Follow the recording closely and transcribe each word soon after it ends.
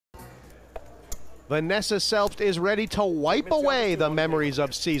Vanessa Selbst is ready to wipe away the memories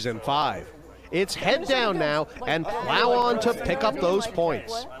of Season 5. It's head down now and plow on to pick up those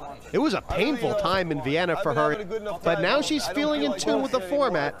points. It was a painful time in Vienna for her, but now she's feeling in tune with the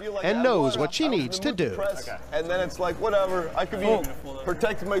format and knows what she needs to do. And then it's like, whatever, I could be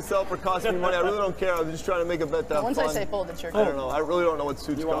protecting myself or costing me money. I really don't care. I'm just trying to make a bet that Once I say fold, it's your I don't know. I really don't know what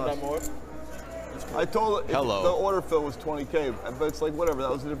suits cost. I told the order fill was 20K, but it's like whatever.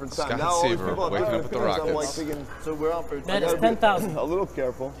 That was a different time. Scott Now all these Seiver people have waking different up with the opinions. I'm like Rockets. thinking, So we're on for That is 10,000. a little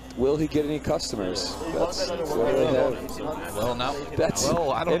careful. Will he get any customers? That's what they have. Well, now, That's,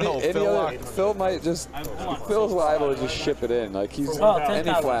 well, I don't know. Phil might just, Phil's liable to just ship it in. Like he's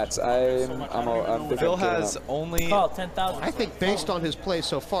any flats. I'm thinking Phil has only. Call 10,000. I think based on his play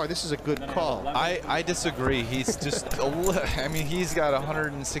so far, this is a good call. I disagree. He's just. I mean, he's got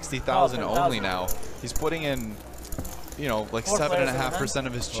 160,000 only now. He's putting in, you know, like 7.5%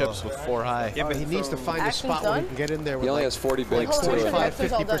 of his chips with 4 high. Yeah, but he needs to find a spot where he can get in there with he only like, has 40 bigs like too. 25,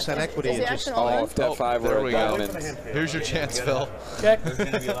 50% equity. And just, if that 5 there were we a go. diamond. Here's your chance, Phil. Check.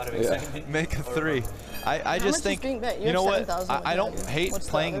 Make a 3. I just think, you know what, I don't hate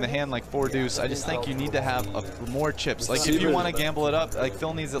playing the hand like 4 deuce. I just think you need to have more chips. Like if you want to gamble it up, like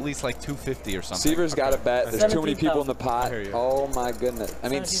Phil needs at least like 250 or something. Seaver's got a bet. There's too many people in the pot. Oh my goodness. I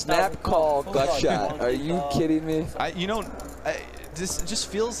mean, snap call, gut shot. Are you kidding me? You know, this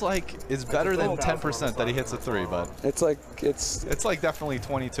just feels like it's better than 10% that he hits a 3, but it's like definitely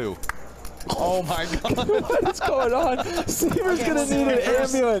 22. Oh my God! What's going on? Seaver's gonna need an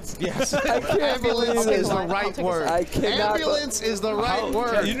ambulance. yes, I can't ambulance is the right word. I cannot. Ambulance is the right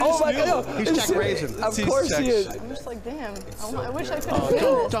word. Oh my God! He's check raising. Of course he is. I'm just like, damn. I wish I could have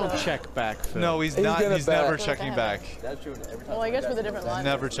this. Don't check back, Phil. No, he's not. He's never checking back. Well, I guess with a different line.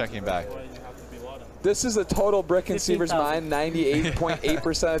 Never checking back. This is a total brick in Seaver's mind,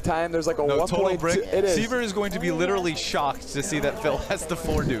 98.8% of the time. There's like a 1. Total brick. It is. Seaver is going to be literally shocked to see that Phil has the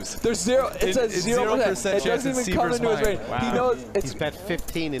 4 deuce. There's zero. It's a 0%. It doesn't even come into his range. Wow. He knows. He's bet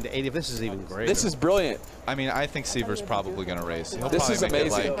 15 into 80. This is even greater. This is brilliant. I mean, I think Seaver's probably going to raise. This is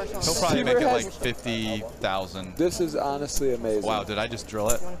amazing. He'll probably make it like 50,000. This is honestly amazing. Wow, did I just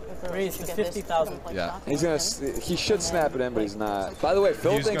drill it? Raise to 50,000. Yeah. He should snap it in, but he's not. By the way,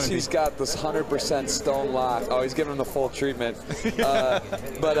 Phil thinks he's got this 100% stone lock. Oh, he's giving him the full treatment. You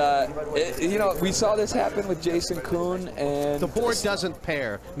know, we saw this happen with Jason Kuhn, and the board doesn't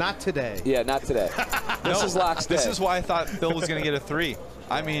pair. Not today. Yeah, not today. This is Laak's day. This is why I thought Phil was going to get a 3.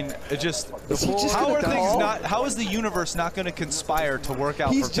 I mean, it just. How are things not? How is the universe not going to conspire to work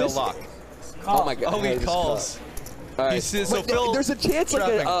out for Phil Laak? Oh my God! Oh, he calls. All right. So Phil, there's a chance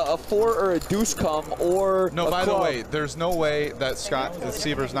like a 4 or a deuce come or no. A By club. the way, there's no way that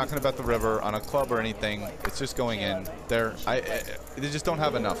Seiver's not going to bet the river on a club or anything. It's just going in there. They just don't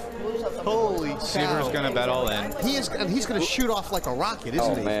have enough. Holy cow. Seiver's going to bet all in. He's going to shoot off like a rocket,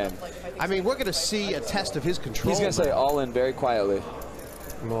 isn't he? Oh man! I mean, we're going to see a test of his control. He's going to say all in very quietly.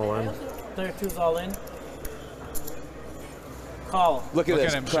 All in. 32's all in. Call. Look at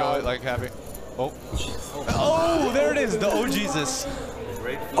this him crowd. show it like happy. Oh. Oh, there it is. The oh Jesus.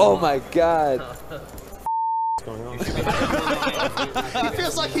 Oh my God. Going on. he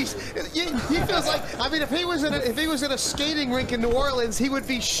feels like he feels like, I mean, if he was in a skating rink in New Orleans, he would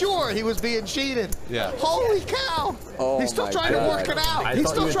be sure he was being cheated. Yeah. Holy cow! Oh, he's still trying to work it out. He's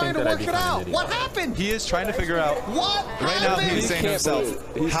still trying to work it out. What happened? He is trying to figure out. What right now happened? he's saying to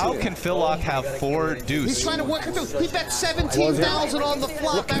himself, how can Phil Laak have 4 deuce? He's trying to work it through. He bet 17,000 on the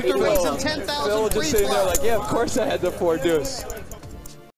flop after raising 10,000 Phil just sitting there like, yeah, of course I had the 4 deuce.